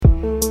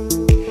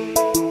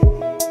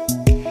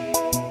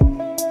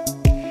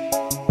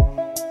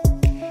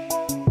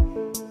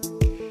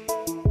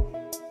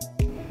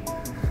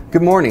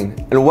Good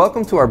morning, and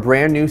welcome to our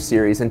brand new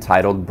series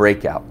entitled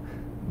Breakout,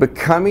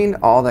 Becoming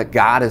All That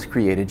God has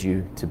Created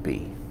You to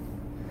Be.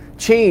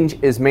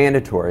 Change is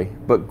mandatory,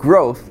 but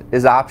growth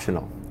is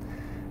optional.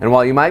 And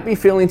while you might be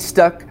feeling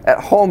stuck at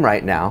home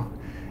right now,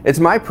 it's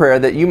my prayer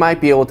that you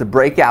might be able to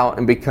break out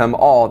and become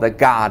all that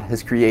God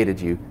has created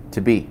you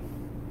to be.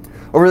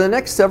 Over the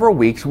next several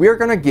weeks, we are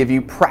going to give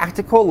you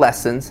practical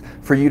lessons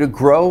for you to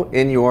grow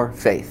in your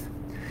faith.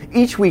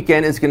 Each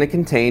weekend is going to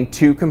contain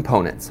two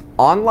components,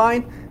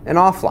 online and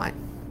offline.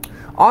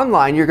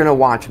 Online, you're going to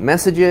watch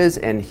messages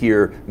and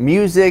hear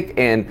music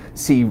and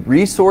see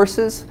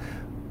resources.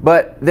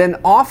 But then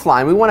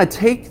offline, we want to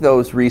take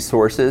those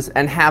resources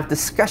and have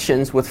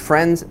discussions with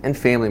friends and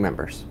family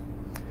members.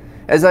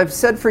 As I've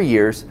said for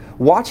years,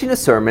 watching a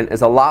sermon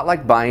is a lot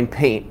like buying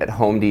paint at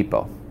Home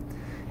Depot.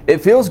 It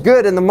feels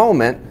good in the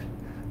moment,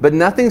 but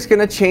nothing's going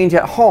to change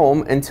at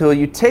home until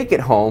you take it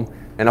home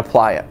and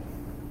apply it.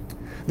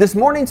 This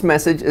morning's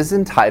message is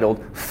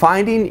entitled,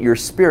 Finding Your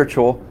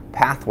Spiritual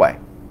Pathway.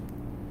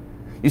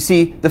 You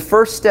see, the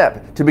first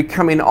step to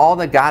becoming all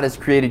that God has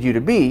created you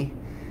to be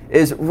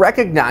is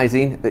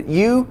recognizing that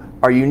you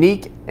are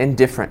unique and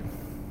different.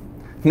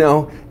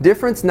 No,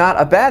 different's not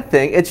a bad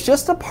thing, it's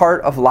just a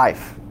part of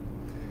life.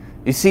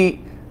 You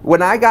see,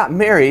 when I got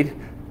married,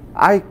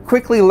 I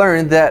quickly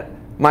learned that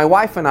my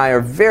wife and I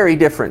are very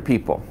different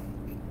people.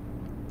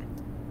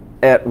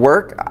 At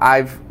work,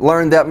 I've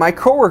learned that my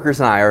coworkers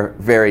and I are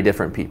very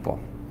different people.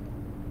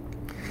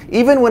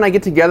 Even when I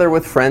get together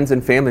with friends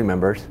and family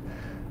members,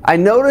 I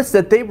notice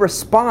that they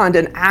respond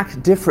and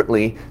act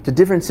differently to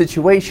different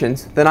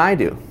situations than I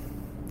do.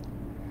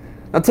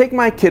 Now take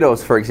my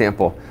kiddos, for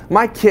example.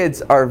 My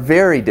kids are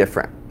very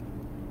different.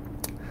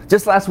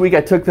 Just last week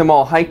I took them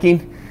all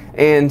hiking,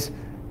 and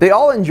they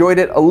all enjoyed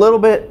it a little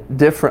bit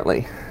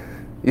differently.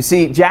 You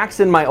see,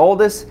 Jackson, my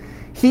oldest,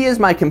 he is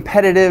my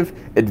competitive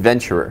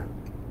adventurer.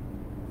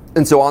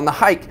 And so on the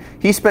hike,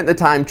 he spent the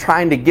time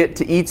trying to get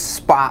to each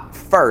spot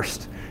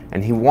first,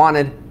 and he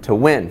wanted to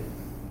win.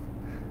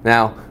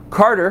 Now,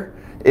 Carter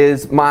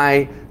is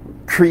my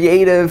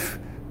creative,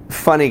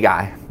 funny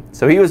guy.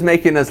 So he was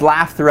making us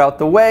laugh throughout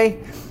the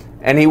way,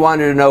 and he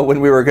wanted to know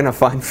when we were going to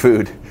find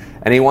food,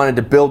 and he wanted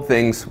to build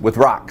things with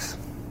rocks.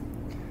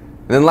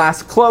 And then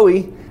last,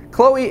 Chloe.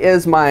 Chloe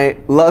is my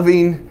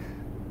loving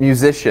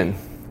musician.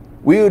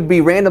 We would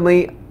be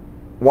randomly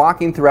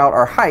walking throughout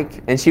our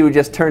hike, and she would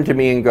just turn to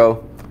me and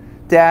go,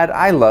 "Dad,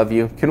 I love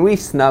you. Can we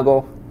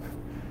snuggle?"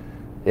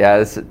 Yeah,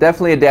 it's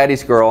definitely a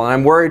daddy's girl, and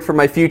I'm worried for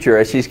my future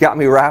as she's got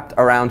me wrapped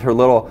around her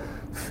little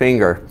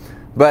finger.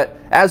 But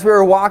as we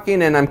were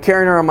walking and I'm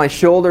carrying her on my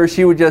shoulder,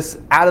 she would just,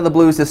 out of the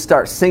blues, just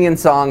start singing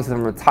songs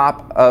from the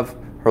top of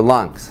her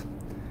lungs.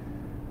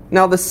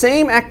 Now, the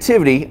same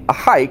activity, a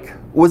hike,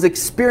 was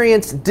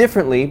experienced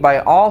differently by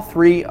all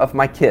three of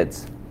my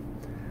kids.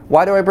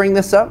 Why do I bring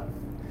this up?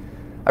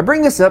 I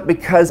bring this up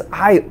because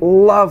I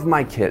love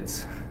my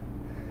kids.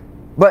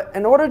 But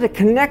in order to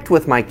connect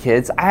with my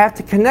kids, I have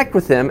to connect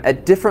with them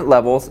at different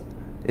levels,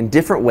 in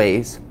different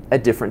ways,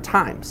 at different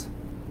times.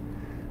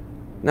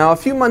 Now, a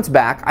few months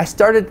back, I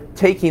started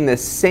taking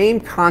this same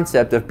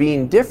concept of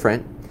being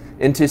different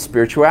into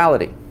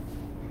spirituality.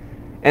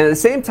 And at the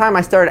same time,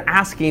 I started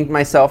asking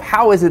myself,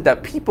 how is it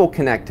that people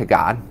connect to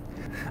God?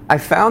 I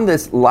found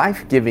this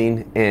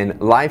life-giving and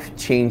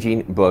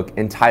life-changing book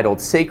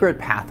entitled Sacred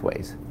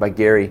Pathways by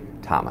Gary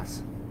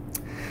Thomas.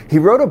 He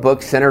wrote a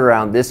book centered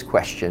around this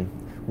question: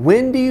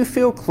 when do you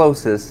feel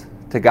closest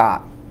to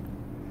God?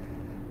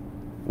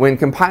 When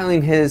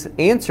compiling his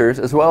answers,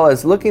 as well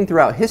as looking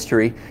throughout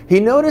history, he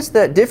noticed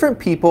that different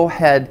people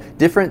had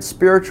different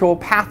spiritual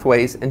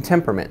pathways and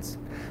temperaments.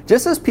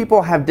 Just as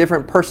people have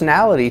different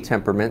personality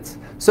temperaments,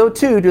 so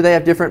too do they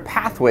have different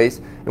pathways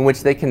in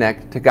which they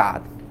connect to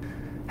God.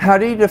 How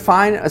do you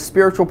define a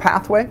spiritual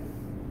pathway?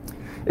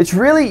 It's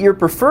really your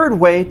preferred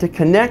way to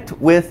connect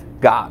with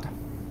God.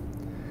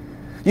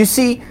 You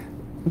see,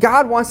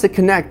 God wants to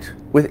connect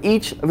with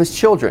each of his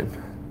children,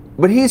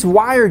 but he's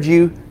wired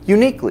you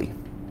uniquely.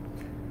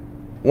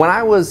 When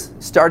I was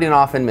starting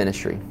off in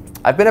ministry,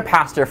 I've been a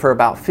pastor for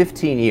about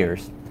 15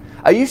 years.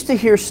 I used to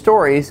hear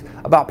stories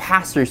about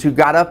pastors who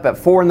got up at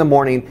 4 in the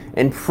morning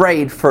and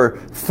prayed for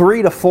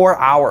 3 to 4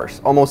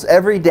 hours almost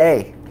every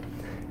day.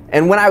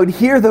 And when I would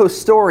hear those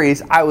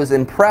stories, I was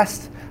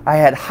impressed. I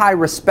had high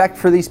respect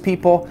for these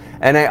people,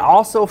 and I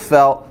also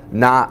felt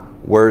not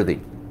worthy.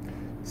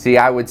 See,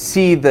 I would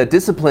see the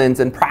disciplines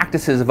and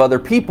practices of other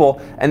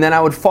people, and then I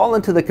would fall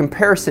into the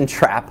comparison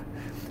trap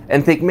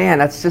and think, man,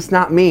 that's just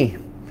not me.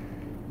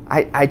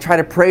 I try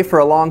to pray for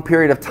a long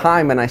period of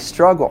time and I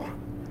struggle.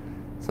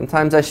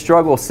 Sometimes I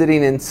struggle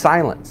sitting in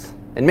silence.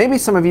 And maybe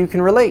some of you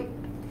can relate.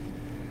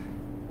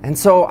 And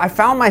so I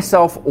found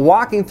myself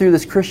walking through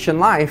this Christian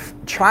life,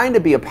 trying to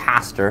be a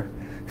pastor,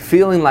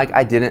 feeling like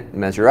I didn't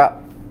measure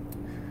up.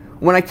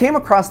 When I came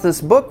across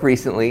this book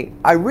recently,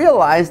 I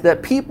realized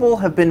that people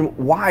have been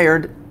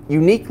wired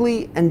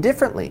uniquely and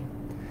differently,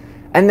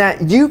 and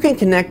that you can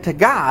connect to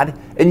God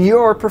in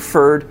your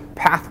preferred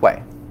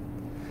pathway.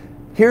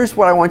 Here's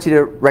what I want you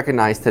to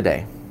recognize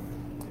today,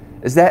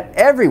 is that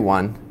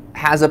everyone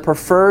has a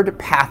preferred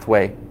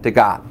pathway to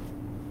God.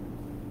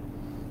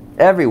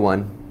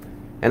 Everyone,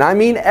 and I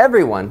mean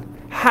everyone,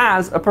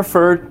 has a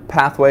preferred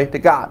pathway to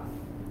God.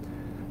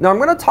 Now I'm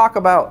going to talk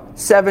about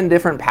 7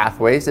 different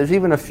pathways. There's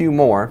even a few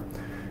more.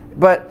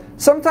 But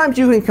sometimes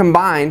you can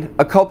combine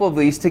a couple of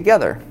these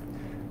together.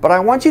 But I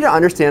want you to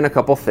understand a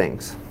couple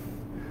things.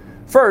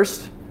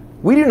 First,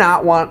 we do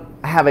not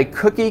want to have a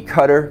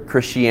cookie-cutter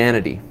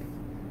Christianity.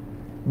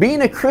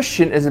 Being a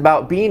Christian is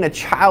about being a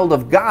child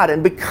of God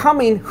and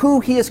becoming who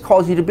He has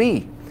called you to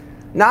be.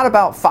 Not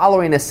about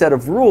following a set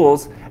of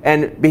rules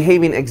and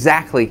behaving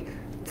exactly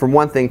from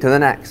one thing to the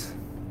next.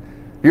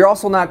 You're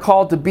also not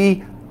called to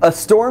be a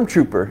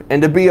stormtrooper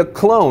and to be a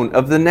clone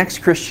of the next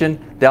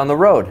Christian down the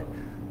road.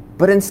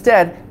 But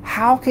instead,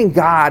 how can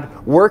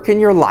God work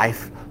in your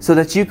life so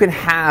that you can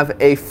have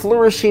a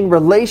flourishing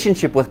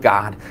relationship with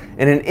God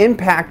and an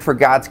impact for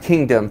God's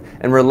kingdom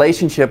and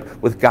relationship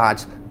with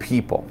God's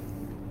people?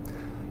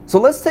 So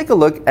let's take a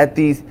look at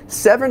these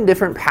 7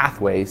 different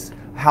pathways,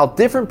 how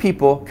different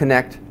people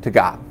connect to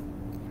God.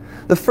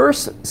 The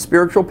first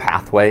spiritual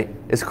pathway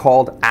is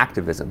called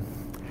activism.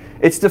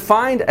 It's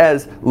defined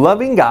as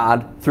loving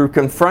God through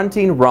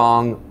confronting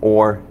wrong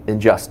or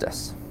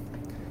injustice.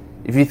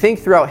 If you think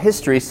throughout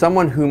history,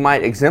 someone who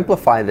might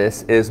exemplify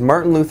this is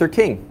Martin Luther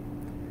King.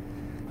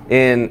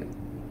 In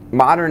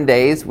modern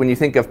days, when you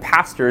think of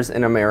pastors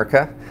in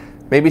America,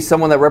 maybe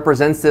someone that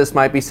represents this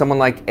might be someone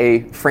like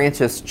a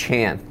Francis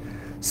Chan.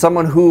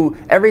 Someone who,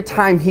 every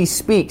time he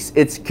speaks,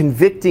 it's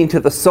convicting to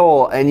the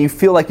soul and you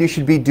feel like you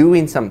should be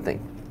doing something.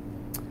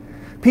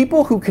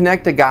 People who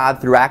connect to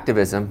God through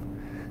activism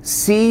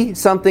see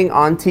something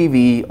on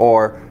TV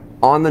or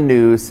on the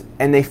news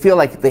and they feel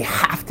like they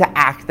have to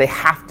act, they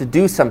have to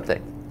do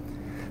something.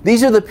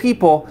 These are the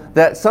people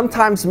that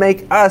sometimes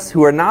make us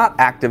who are not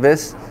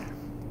activists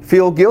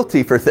feel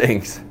guilty for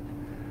things.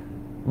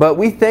 But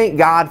we thank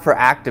God for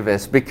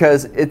activists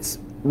because it's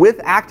with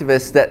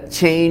activists that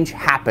change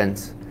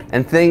happens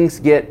and things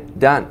get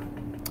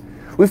done.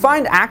 We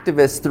find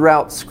activists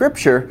throughout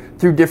Scripture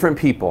through different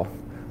people.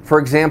 For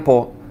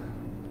example,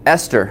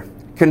 Esther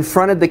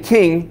confronted the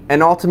king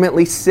and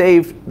ultimately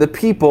saved the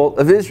people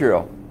of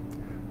Israel.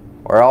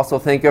 Or also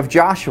think of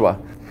Joshua.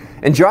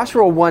 In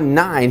Joshua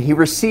 1:9, he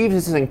received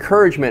his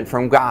encouragement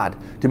from God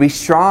to be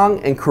strong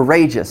and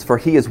courageous, for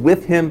He is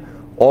with him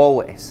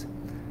always.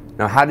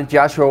 Now, how did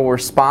Joshua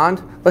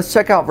respond? Let's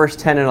check out verse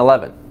 10 and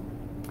 11.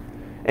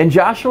 And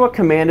Joshua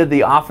commanded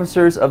the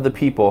officers of the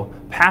people,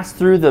 pass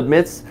through the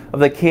midst of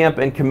the camp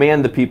and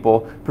command the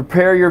people,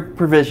 prepare your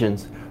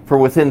provisions, for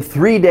within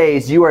 3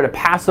 days you are to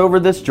pass over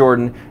this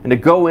Jordan and to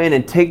go in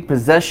and take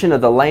possession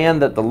of the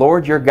land that the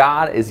Lord your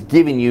God is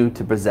giving you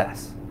to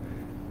possess.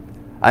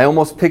 I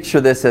almost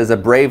picture this as a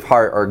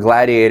Braveheart or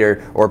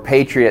Gladiator or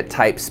Patriot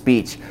type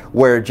speech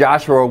where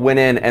Joshua went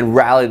in and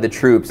rallied the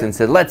troops and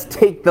said, let's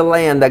take the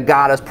land that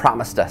God has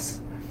promised us.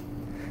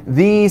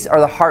 These are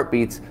the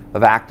heartbeats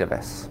of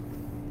activists.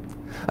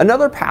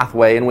 Another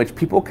pathway in which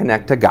people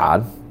connect to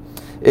God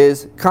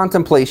is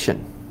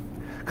contemplation.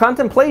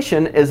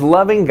 Contemplation is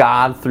loving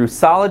God through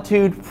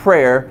solitude,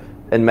 prayer,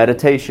 and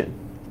meditation.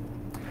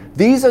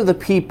 These are the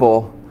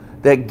people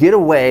that get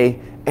away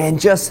and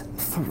just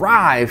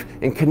thrive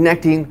in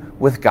connecting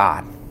with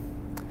God.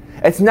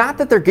 It's not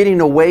that they're getting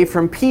away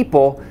from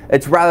people,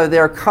 it's rather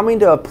they're coming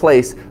to a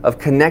place of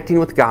connecting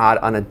with God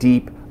on a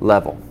deep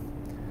level.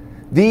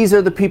 These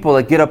are the people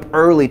that get up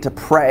early to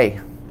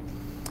pray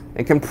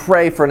and can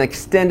pray for an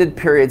extended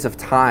periods of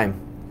time.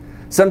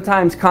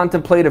 Sometimes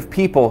contemplative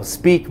people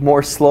speak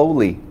more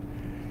slowly.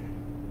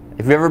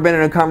 If you've ever been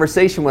in a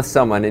conversation with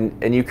someone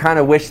and you kind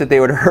of wish that they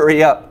would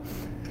hurry up,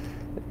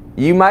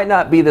 you might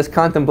not be this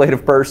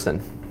contemplative person.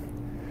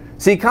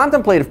 See,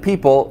 contemplative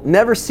people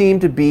never seem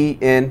to be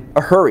in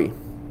a hurry.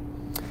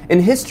 In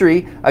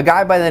history, a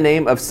guy by the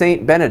name of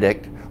Saint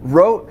Benedict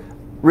wrote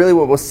really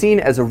what was seen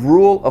as a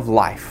rule of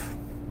life.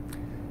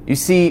 You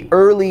see,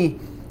 early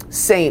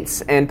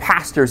saints and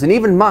pastors and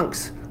even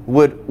monks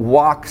would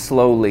walk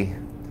slowly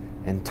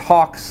and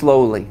talk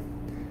slowly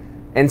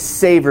and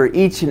savor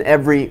each and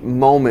every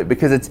moment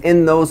because it's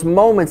in those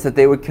moments that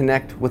they would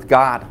connect with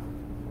God.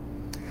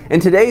 In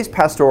today's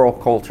pastoral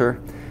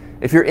culture,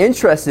 if you're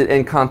interested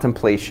in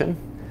contemplation,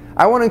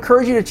 I want to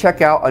encourage you to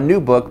check out a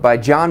new book by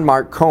John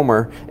Mark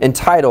Comer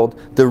entitled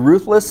The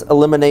Ruthless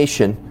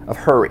Elimination of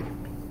Hurry.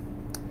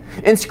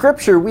 In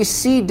Scripture, we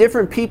see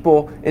different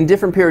people in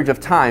different periods of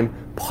time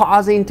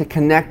pausing to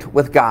connect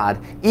with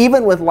God,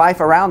 even with life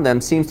around them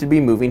seems to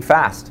be moving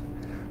fast.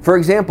 For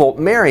example,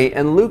 Mary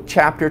in Luke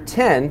chapter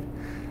 10,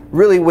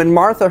 really when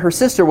Martha, her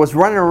sister, was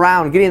running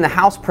around getting the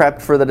house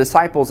prepped for the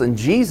disciples and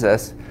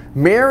Jesus,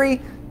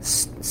 Mary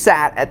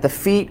sat at the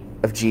feet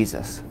of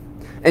Jesus.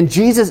 And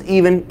Jesus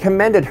even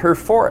commended her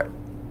for it.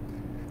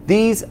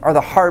 These are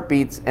the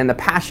heartbeats and the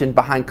passion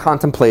behind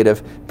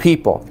contemplative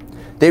people.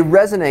 They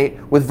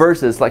resonate with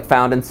verses like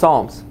found in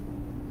Psalms.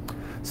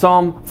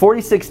 Psalm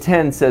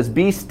 46:10 says,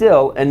 "Be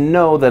still and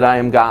know that I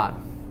am God.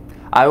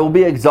 I will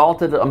be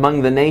exalted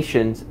among the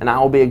nations, and I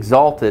will be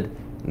exalted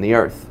in the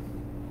earth."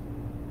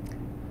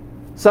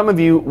 Some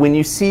of you, when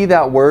you see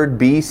that word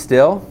be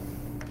still,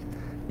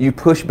 you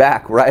push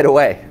back right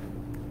away.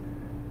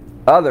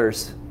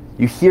 Others,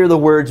 you hear the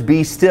words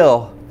be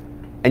still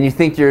and you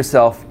think to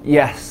yourself,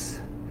 yes,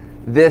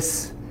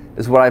 this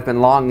is what I've been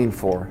longing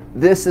for.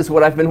 This is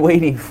what I've been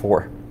waiting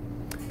for.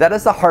 That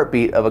is the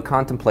heartbeat of a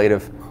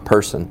contemplative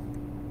person.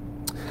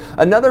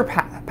 Another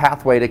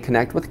pathway to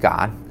connect with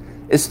God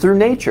is through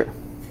nature.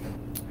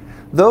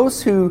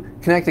 Those who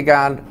connect to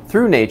God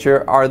through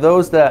nature are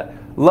those that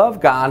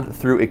love God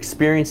through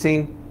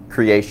experiencing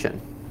creation.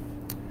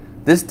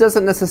 This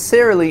doesn't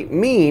necessarily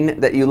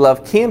mean that you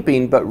love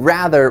camping, but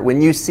rather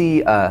when you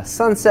see a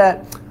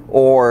sunset,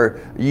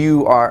 or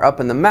you are up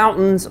in the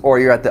mountains, or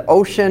you're at the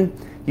ocean,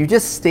 you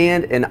just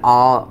stand in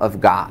awe of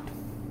God.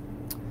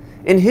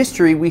 In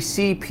history, we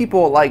see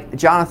people like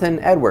Jonathan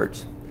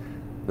Edwards,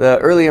 the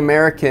early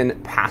American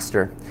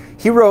pastor.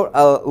 He wrote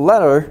a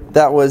letter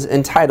that was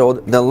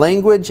entitled The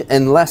Language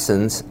and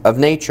Lessons of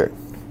Nature.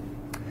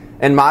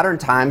 In modern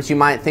times, you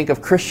might think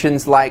of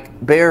Christians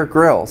like Bear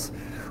Grylls,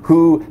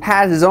 who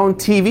has his own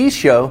TV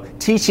show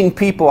teaching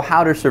people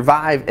how to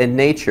survive in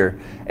nature.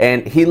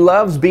 And he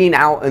loves being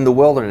out in the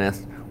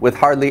wilderness with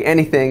hardly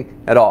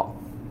anything at all.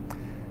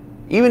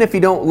 Even if you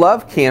don't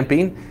love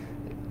camping,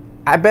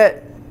 I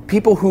bet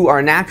people who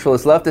are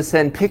naturalists love to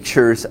send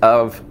pictures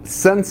of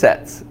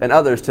sunsets and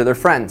others to their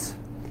friends.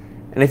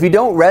 And if you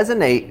don't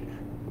resonate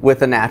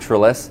with a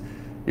naturalist,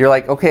 you're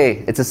like,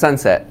 okay, it's a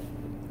sunset,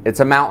 it's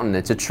a mountain,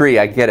 it's a tree,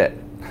 I get it.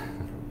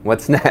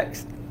 What's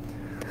next?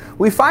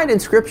 We find in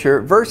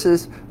Scripture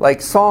verses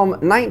like Psalm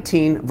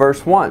 19,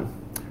 verse 1.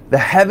 The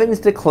heavens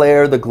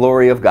declare the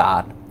glory of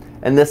God,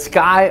 and the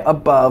sky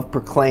above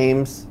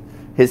proclaims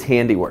His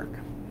handiwork.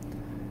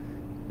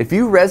 If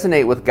you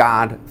resonate with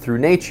God through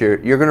nature,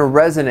 you're going to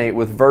resonate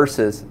with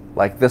verses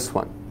like this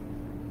one.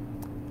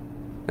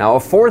 Now,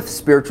 a fourth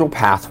spiritual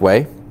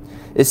pathway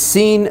is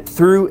seen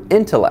through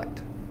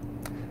intellect.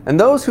 And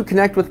those who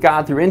connect with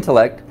God through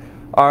intellect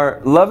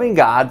are loving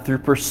God through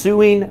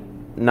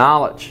pursuing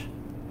knowledge.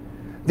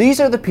 These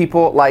are the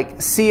people like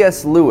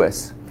C.S.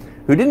 Lewis,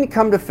 who didn't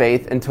come to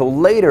faith until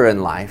later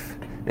in life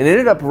and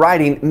ended up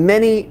writing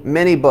many,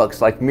 many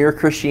books like Mere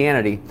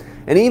Christianity,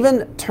 and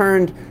even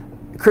turned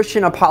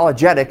Christian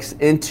apologetics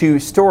into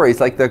stories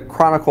like the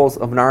Chronicles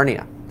of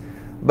Narnia.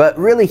 But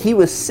really, he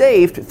was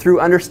saved through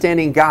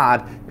understanding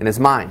God in his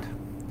mind.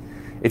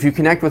 If you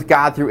connect with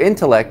God through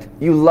intellect,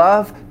 you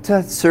love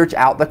to search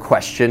out the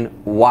question,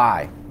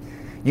 why?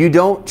 You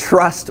don't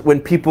trust when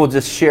people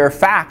just share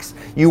facts.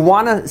 You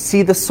want to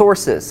see the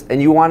sources,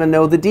 and you want to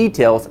know the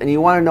details, and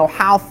you want to know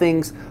how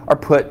things are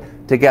put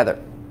together.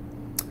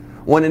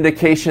 One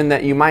indication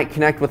that you might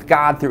connect with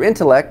God through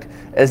intellect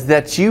is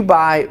that you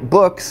buy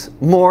books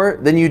more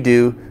than you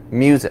do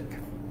music.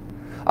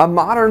 A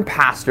modern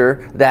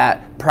pastor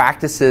that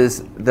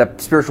practices the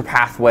spiritual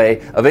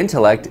pathway of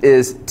intellect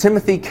is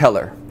Timothy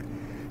Keller.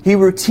 He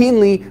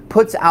routinely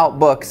puts out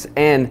books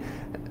and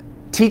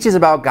teaches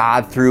about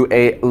God through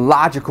a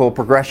logical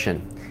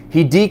progression.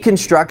 He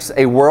deconstructs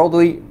a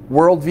worldly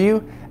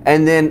worldview,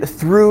 and then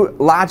through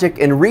logic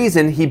and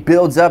reason, he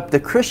builds up the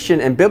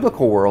Christian and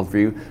biblical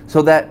worldview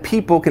so that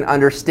people can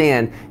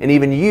understand and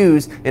even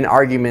use in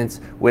arguments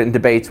and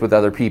debates with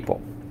other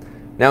people.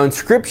 Now in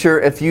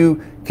Scripture, if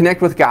you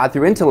connect with God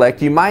through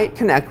intellect, you might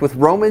connect with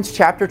Romans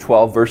chapter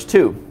 12, verse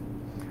 2,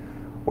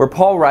 where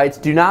Paul writes,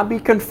 "Do not be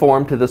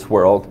conformed to this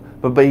world,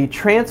 but be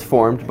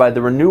transformed by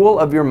the renewal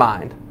of your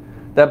mind,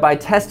 that by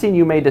testing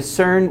you may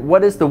discern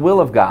what is the will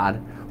of God,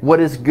 what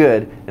is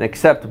good and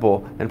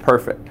acceptable and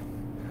perfect."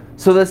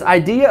 So this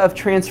idea of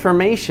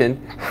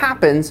transformation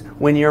happens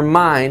when your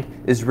mind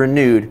is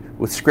renewed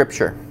with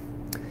Scripture.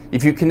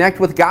 If you connect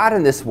with God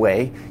in this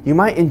way, you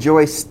might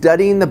enjoy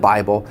studying the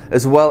Bible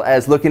as well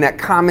as looking at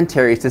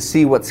commentaries to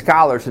see what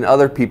scholars and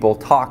other people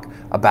talk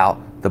about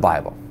the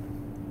Bible.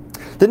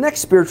 The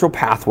next spiritual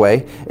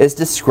pathway is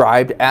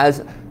described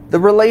as the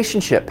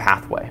relationship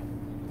pathway.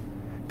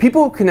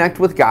 People who connect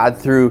with God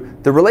through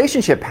the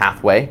relationship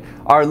pathway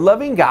are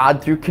loving God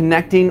through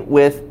connecting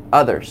with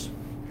others.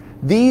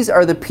 These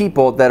are the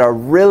people that are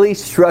really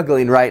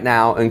struggling right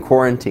now in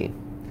quarantine.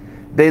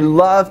 They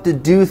love to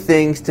do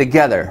things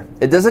together.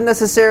 It doesn't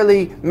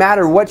necessarily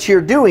matter what you're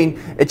doing,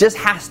 it just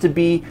has to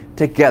be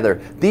together.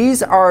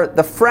 These are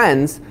the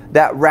friends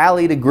that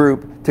rallied a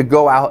group to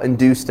go out and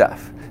do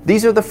stuff.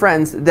 These are the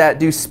friends that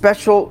do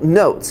special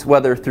notes,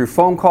 whether through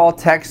phone call,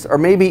 text, or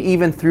maybe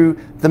even through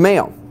the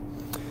mail.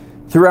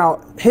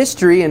 Throughout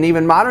history and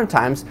even modern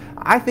times,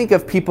 I think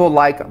of people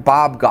like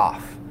Bob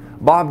Goff.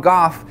 Bob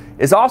Goff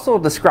is also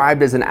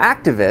described as an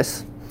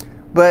activist,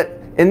 but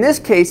in this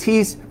case,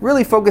 he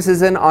really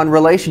focuses in on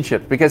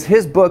relationships because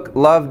his book,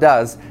 Love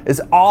Does,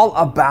 is all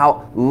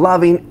about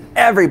loving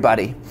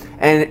everybody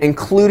and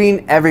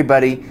including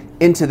everybody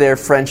into their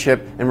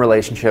friendship and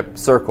relationship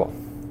circle.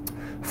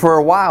 For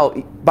a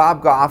while,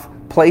 Bob Goff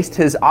placed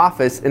his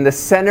office in the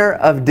center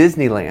of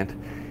Disneyland.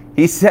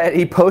 He said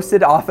he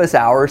posted office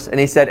hours and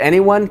he said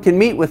anyone can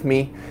meet with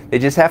me, they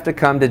just have to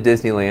come to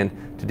Disneyland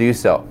to do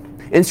so.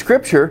 In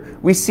Scripture,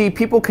 we see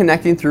people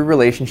connecting through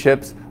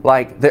relationships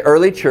like the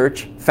early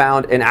church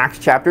found in Acts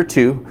chapter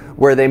 2,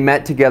 where they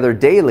met together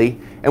daily.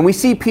 And we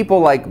see people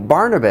like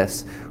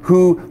Barnabas,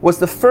 who was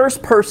the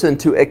first person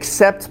to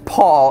accept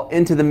Paul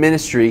into the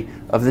ministry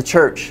of the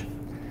church.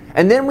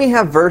 And then we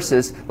have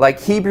verses like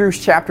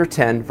Hebrews chapter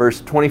 10, verse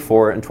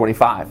 24 and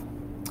 25.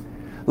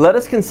 Let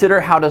us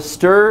consider how to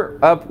stir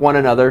up one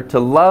another to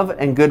love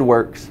and good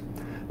works,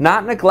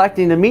 not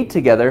neglecting to meet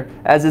together,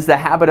 as is the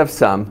habit of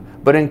some,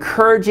 but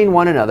encouraging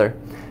one another,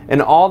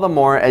 and all the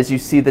more as you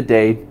see the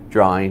day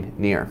drawing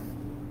near.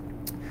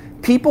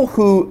 People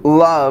who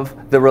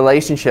love the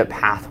relationship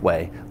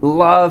pathway,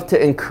 love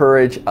to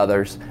encourage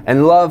others,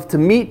 and love to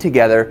meet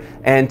together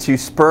and to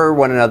spur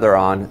one another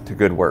on to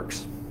good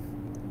works.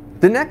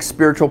 The next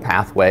spiritual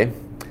pathway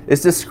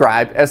is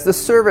described as the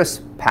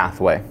service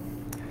pathway.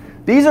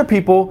 These are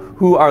people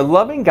who are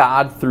loving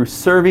God through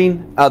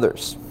serving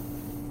others.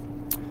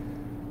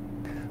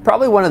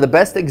 Probably one of the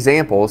best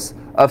examples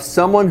of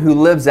someone who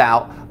lives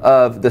out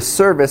of the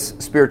service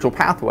spiritual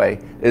pathway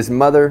is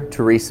Mother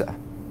Teresa.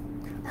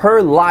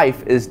 Her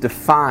life is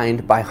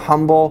defined by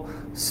humble,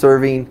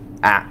 serving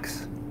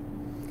acts.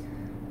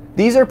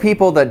 These are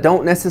people that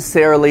don't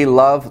necessarily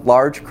love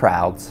large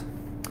crowds.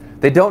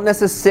 They don't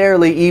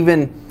necessarily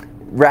even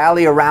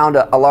rally around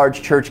a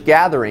large church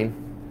gathering.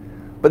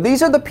 But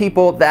these are the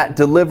people that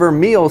deliver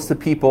meals to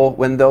people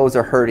when those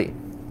are hurting.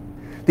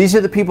 These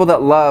are the people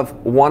that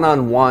love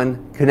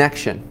one-on-one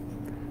connection.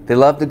 They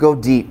love to go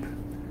deep.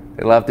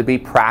 They love to be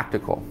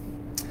practical.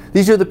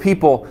 These are the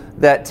people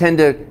that tend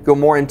to go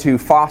more into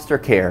foster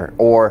care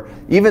or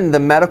even the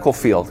medical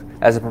field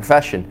as a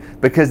profession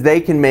because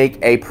they can make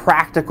a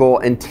practical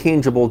and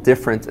tangible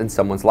difference in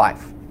someone's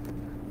life.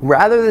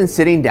 Rather than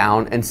sitting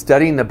down and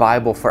studying the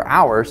Bible for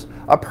hours,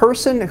 a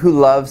person who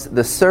loves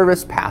the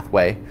service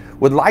pathway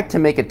would like to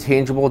make a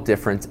tangible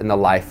difference in the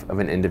life of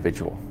an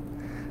individual.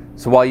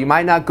 So while you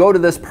might not go to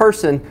this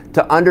person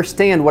to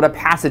understand what a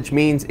passage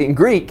means in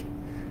Greek,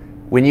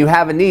 when you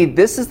have a need,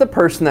 this is the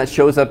person that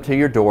shows up to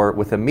your door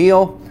with a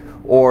meal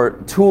or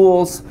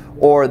tools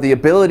or the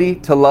ability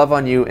to love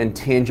on you in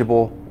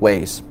tangible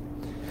ways.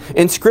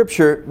 In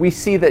Scripture, we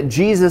see that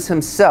Jesus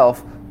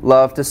himself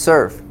loved to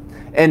serve.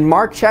 In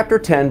Mark chapter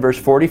 10, verse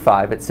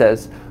 45, it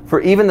says,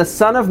 "For even the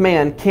Son of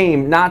Man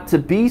came not to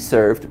be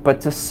served, but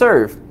to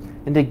serve,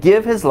 and to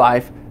give his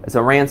life as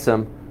a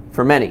ransom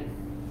for many."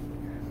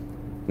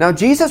 Now,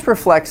 Jesus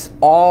reflects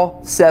all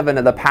 7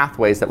 of the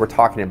pathways that we're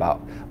talking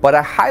about, but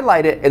I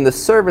highlight it in the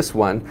service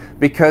one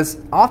because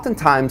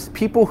oftentimes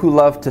people who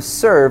love to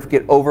serve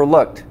get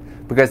overlooked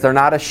because they're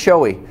not as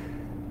showy.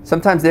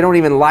 Sometimes they don't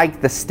even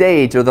like the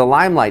stage or the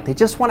limelight. They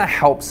just want to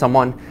help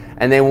someone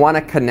and they want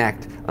to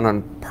connect on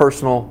a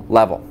personal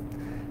level.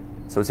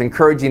 So it's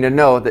encouraging to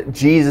know that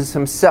Jesus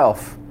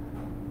himself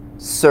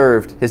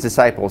served his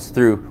disciples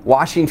through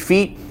washing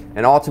feet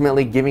and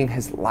ultimately giving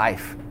his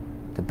life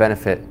to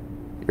benefit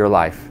your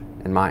life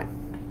and mine.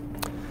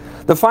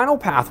 The final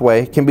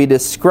pathway can be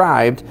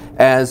described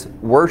as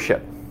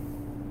worship.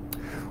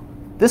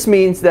 This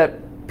means that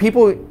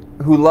people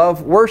who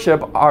love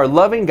worship are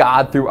loving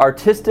God through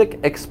artistic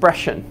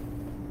expression.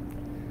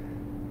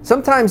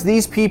 Sometimes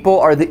these people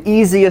are the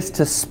easiest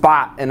to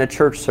spot in a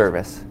church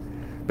service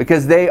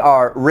because they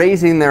are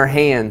raising their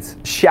hands,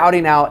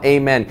 shouting out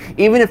amen.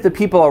 Even if the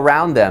people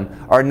around them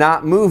are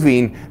not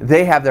moving,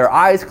 they have their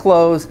eyes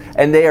closed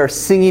and they are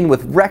singing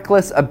with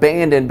reckless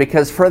abandon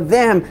because for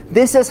them,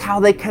 this is how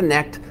they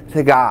connect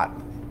to God.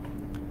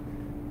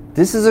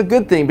 This is a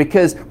good thing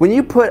because when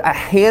you put a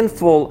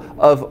handful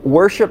of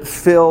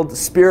worship-filled,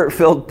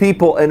 spirit-filled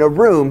people in a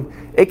room,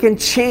 it can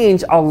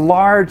change a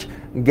large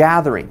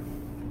gathering.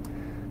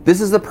 This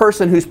is the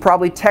person who's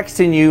probably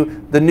texting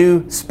you the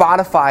new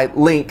Spotify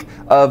link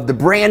of the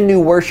brand new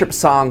worship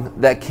song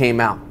that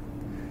came out.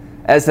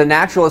 As the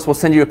naturalist will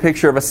send you a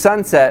picture of a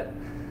sunset,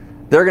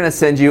 they're going to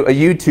send you a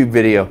YouTube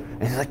video.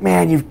 And it's like,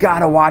 man, you've got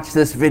to watch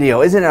this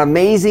video. Isn't it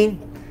amazing?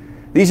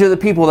 These are the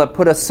people that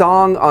put a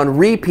song on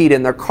repeat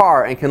in their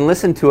car and can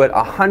listen to it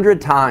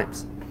 100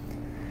 times.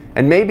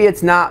 And maybe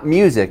it's not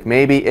music.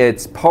 Maybe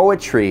it's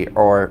poetry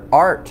or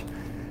art.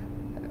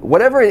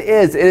 Whatever it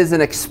is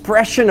an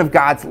expression of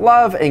God's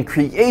love and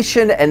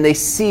creation, and they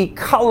see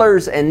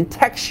colors and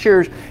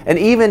textures, and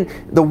even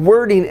the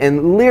wording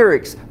and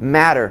lyrics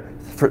matter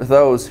for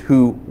those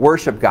who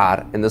worship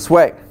God in this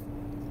way.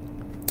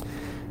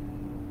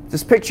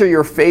 Just picture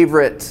your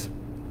favorite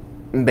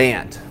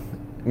band.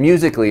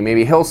 Musically,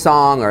 maybe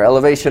Hillsong or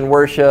Elevation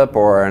Worship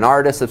or an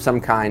artist of some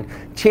kind.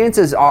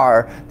 Chances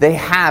are they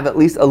have at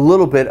least a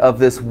little bit of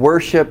this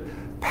worship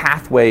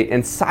pathway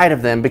inside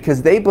of them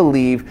because they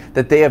believe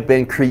that they have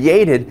been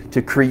created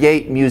to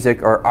create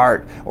music or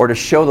art or to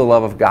show the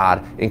love of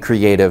God in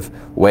creative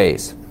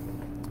ways.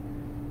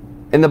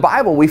 In the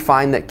Bible, we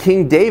find that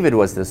King David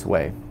was this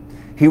way.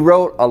 He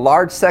wrote a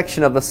large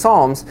section of the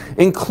Psalms,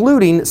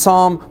 including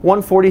Psalm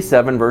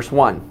 147, verse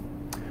 1.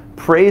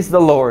 Praise the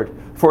Lord,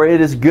 for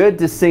it is good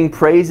to sing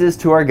praises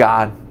to our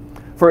God,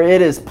 for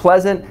it is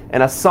pleasant,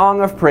 and a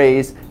song of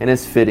praise and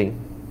is fitting.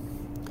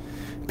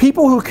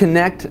 People who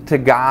connect to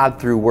God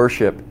through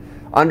worship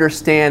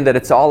understand that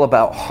it's all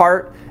about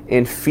heart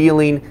and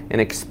feeling and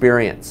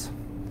experience.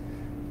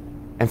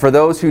 And for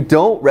those who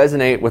don't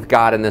resonate with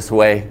God in this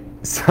way,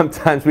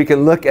 sometimes we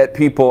can look at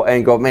people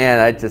and go,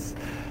 man,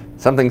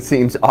 something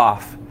seems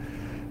off.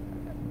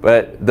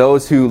 But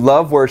those who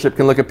love worship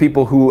can look at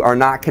people who are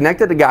not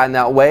connected to God in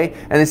that way,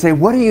 and they say,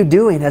 what are you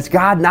doing? Has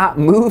God not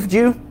moved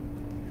you?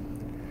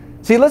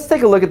 See, let's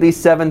take a look at these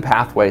 7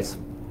 pathways.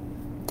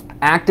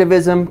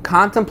 Activism,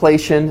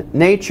 contemplation,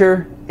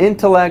 nature,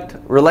 intellect,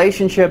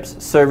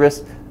 relationships,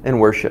 service, and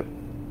worship.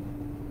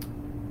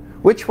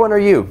 Which one are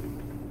you?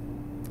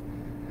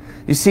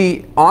 You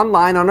see,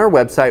 online on our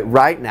website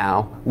right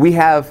now, we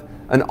have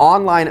an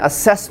online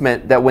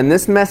assessment that when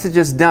this message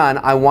is done,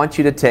 I want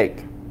you to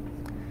take.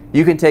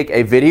 You can take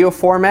a video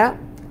format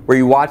where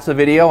you watch the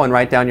video and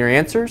write down your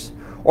answers,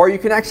 or you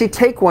can actually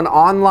take one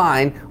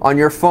online on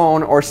your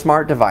phone or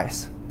smart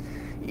device.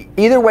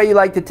 Either way you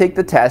like to take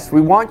the test, we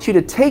want you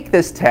to take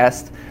this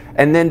test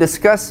and then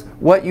discuss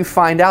what you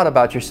find out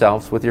about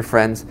yourselves with your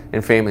friends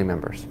and family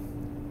members.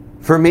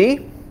 For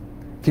me,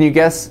 can you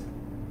guess,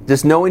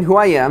 just knowing who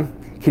I am,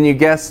 can you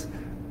guess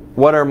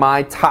what are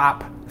my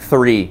top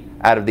 3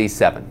 out of these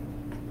 7?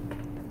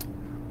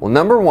 Well,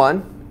 number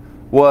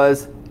 1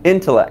 was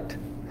intellect.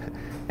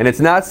 And it's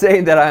not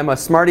saying that I'm a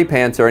smarty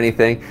pants or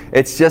anything.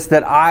 It's just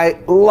that I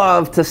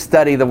love to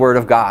study the Word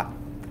of God.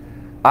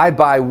 I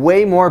buy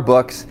way more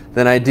books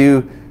than I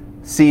do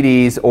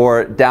CDs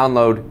or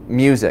download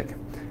music.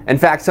 In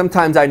fact,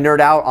 sometimes I nerd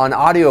out on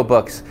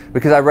audiobooks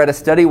because I read a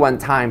study one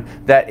time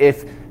that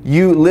if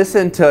you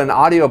listen to an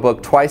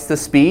audiobook twice the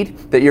speed,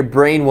 that your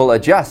brain will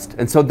adjust.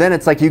 And so then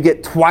it's like you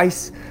get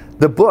twice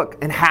the book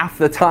in half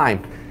the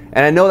time.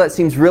 And I know that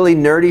seems really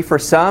nerdy for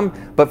some,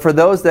 but for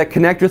those that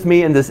connect with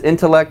me in this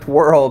intellect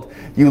world,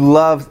 you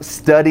love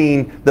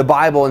studying the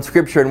Bible and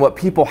Scripture and what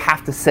people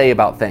have to say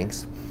about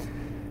things.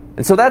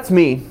 And so that's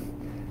me.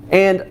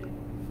 And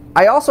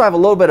I also have a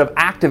little bit of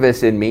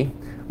activist in me,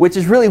 which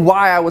is really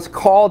why I was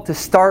called to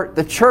start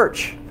the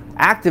church.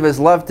 Activists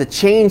love to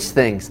change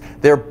things.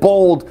 They're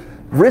bold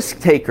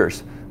risk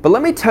takers. But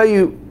let me tell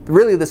you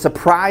really the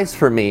surprise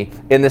for me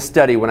in this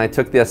study when I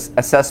took this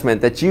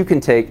assessment that you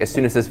can take as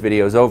soon as this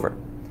video is over.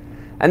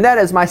 And that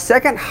is, my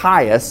second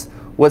highest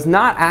was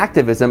not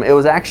activism, it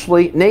was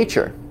actually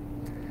nature.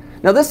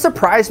 Now this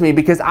surprised me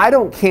because I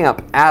don't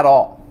camp at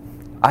all.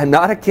 I'm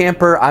not a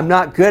camper, I'm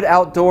not good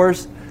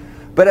outdoors.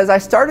 But as I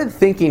started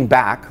thinking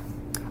back,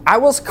 I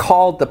was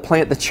called to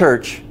plant the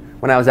church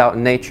when I was out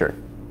in nature.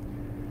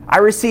 I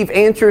receive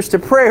answers to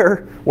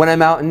prayer when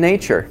I'm out in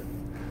nature.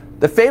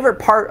 The favorite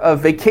part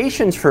of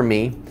vacations for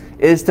me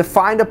is to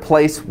find a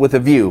place with a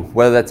view,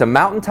 whether that's a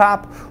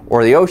mountaintop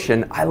or the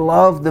ocean. I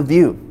love the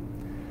view.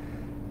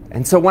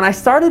 And so when I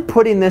started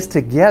putting this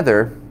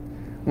together,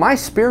 my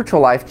spiritual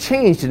life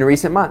changed in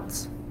recent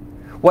months.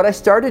 What I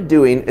started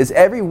doing is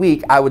every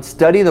week I would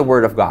study the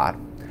Word of God,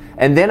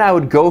 and then I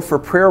would go for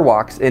prayer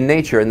walks in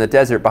nature in the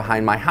desert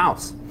behind my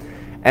house.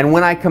 And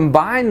when I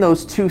combine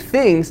those two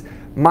things,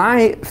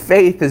 my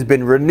faith has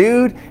been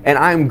renewed and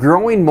I'm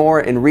growing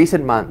more in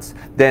recent months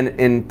than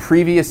in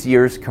previous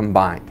years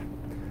combined.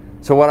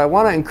 So what I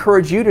want to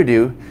encourage you to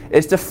do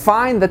is to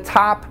find the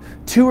top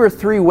 2 or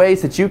 3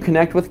 ways that you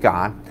connect with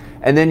God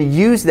and then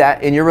use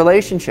that in your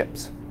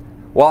relationships.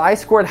 While I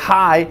scored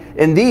high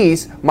in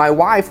these, my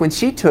wife, when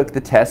she took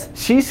the test,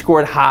 she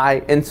scored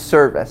high in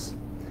service.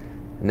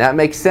 And that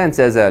makes sense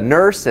as a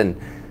nurse and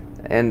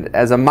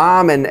as a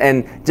mom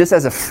and just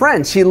as a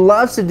friend. She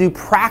loves to do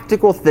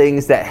practical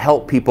things that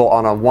help people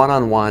on a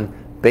one-on-one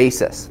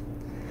basis.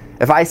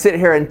 If I sit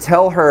here and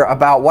tell her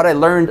about what I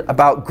learned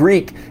about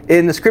Greek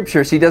in the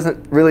Scripture, she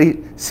doesn't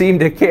really seem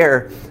to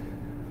care.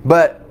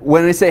 But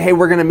when we say, hey,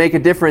 we're going to make a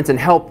difference and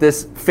help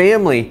this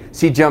family,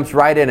 she jumps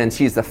right in and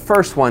she's the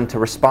first one to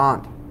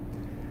respond.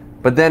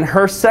 But then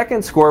her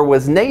second score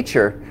was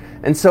nature.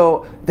 And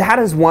so that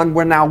is one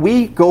where now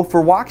we go for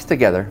walks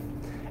together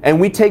and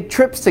we take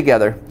trips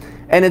together.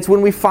 And it's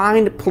when we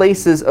find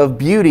places of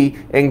beauty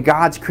in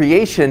God's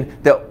creation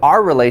that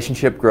our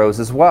relationship grows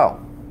as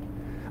well.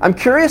 I'm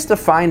curious to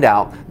find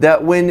out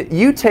that when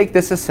you take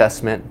this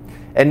assessment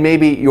and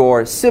maybe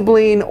your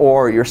sibling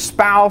or your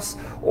spouse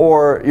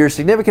or your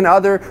significant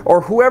other or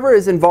whoever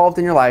is involved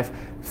in your life,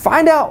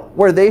 find out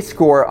where they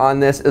score on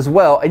this as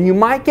well, and you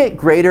might get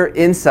greater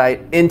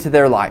insight into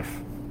their life.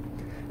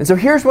 And so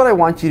here's what I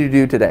want you to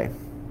do today.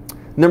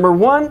 Number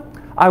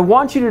 1, I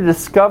want you to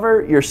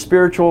discover your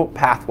spiritual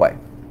pathway.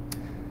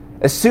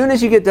 As soon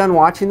as you get done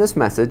watching this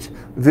message,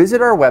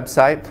 visit our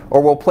website,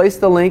 or we'll place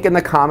the link in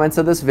the comments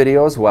of this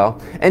video as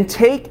well, and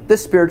take the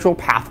spiritual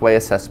pathway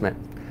assessment.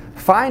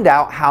 Find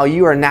out how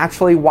you are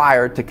naturally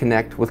wired to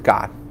connect with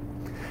God.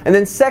 And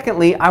then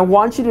secondly, I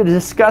want you to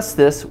discuss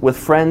this with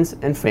friends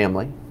and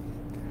family.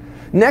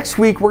 Next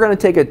week, we're going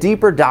to take a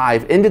deeper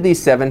dive into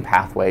these 7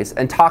 pathways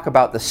and talk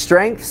about the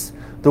strengths,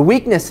 the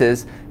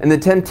weaknesses, and the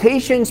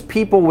temptations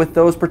people with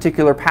those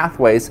particular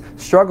pathways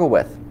struggle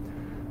with.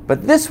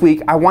 But this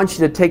week, I want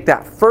you to take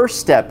that first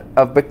step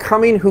of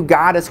becoming who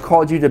God has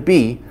called you to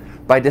be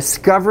by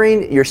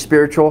discovering your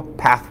spiritual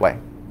pathway.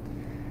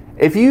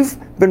 If you've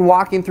been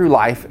walking through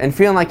life and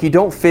feeling like you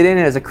don't fit in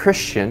as a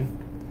Christian,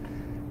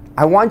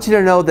 I want you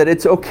to know that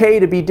it's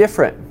okay to be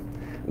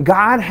different.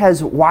 God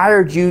has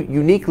wired you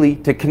uniquely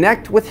to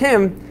connect with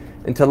Him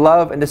and to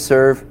love and to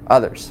serve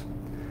others.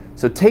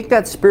 So take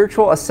that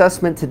spiritual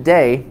assessment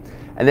today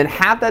and then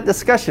have that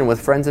discussion with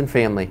friends and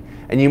family.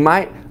 And you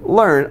might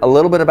learn a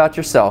little bit about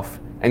yourself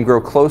and grow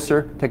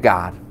closer to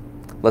God.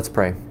 Let's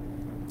pray.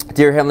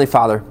 Dear Heavenly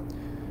Father,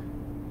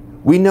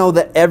 we know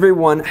that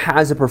everyone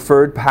has a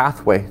preferred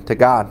pathway to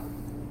God.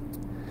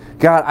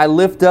 God, I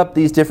lift up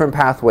these different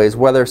pathways,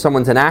 whether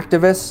someone's an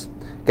activist,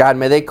 God,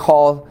 may they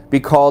be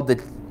called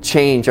to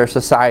change our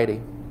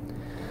society.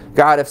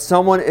 God, if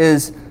someone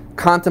is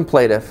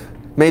contemplative,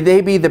 may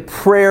they be the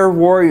prayer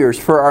warriors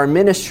for our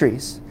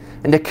ministries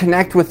and to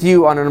connect with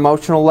you on an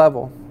emotional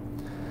level.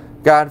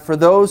 God, for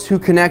those who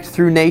connect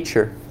through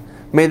nature,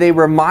 may they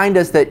remind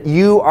us that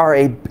you are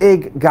a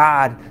big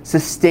God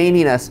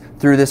sustaining us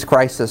through this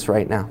crisis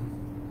right now.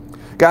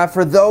 God,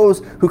 for those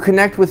who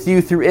connect with you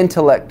through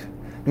intellect,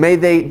 may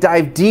they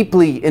dive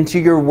deeply into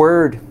your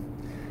word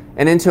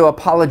and into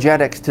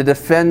apologetics to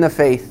defend the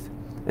faith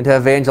and to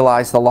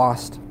evangelize the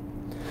lost.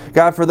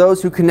 God, for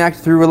those who connect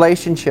through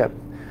relationship,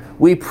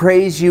 we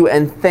praise you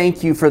and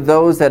thank you for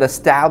those that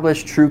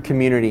establish true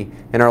community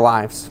in our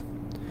lives.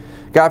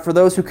 God, for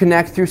those who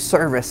connect through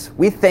service,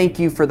 we thank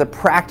you for the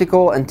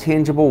practical and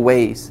tangible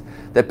ways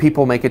that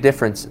people make a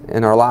difference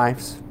in our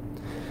lives.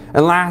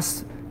 And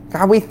last,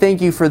 God, we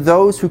thank you for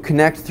those who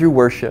connect through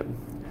worship,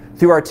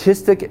 through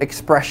artistic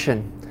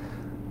expression.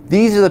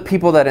 These are the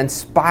people that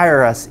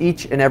inspire us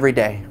each and every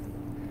day.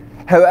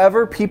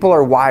 However people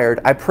are wired,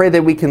 I pray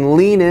that we can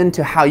lean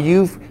into how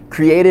you've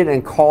created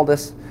and called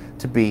us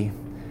to be.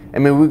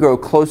 And may we grow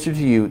closer to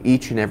you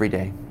each and every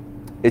day.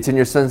 It's in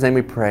your Son's name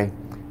we pray.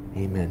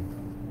 Amen.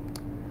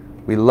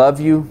 We love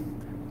you.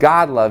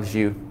 God loves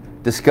you.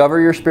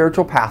 Discover your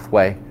spiritual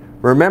pathway.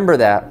 Remember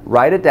that.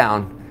 Write it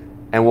down.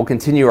 And we'll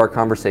continue our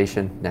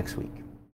conversation next week.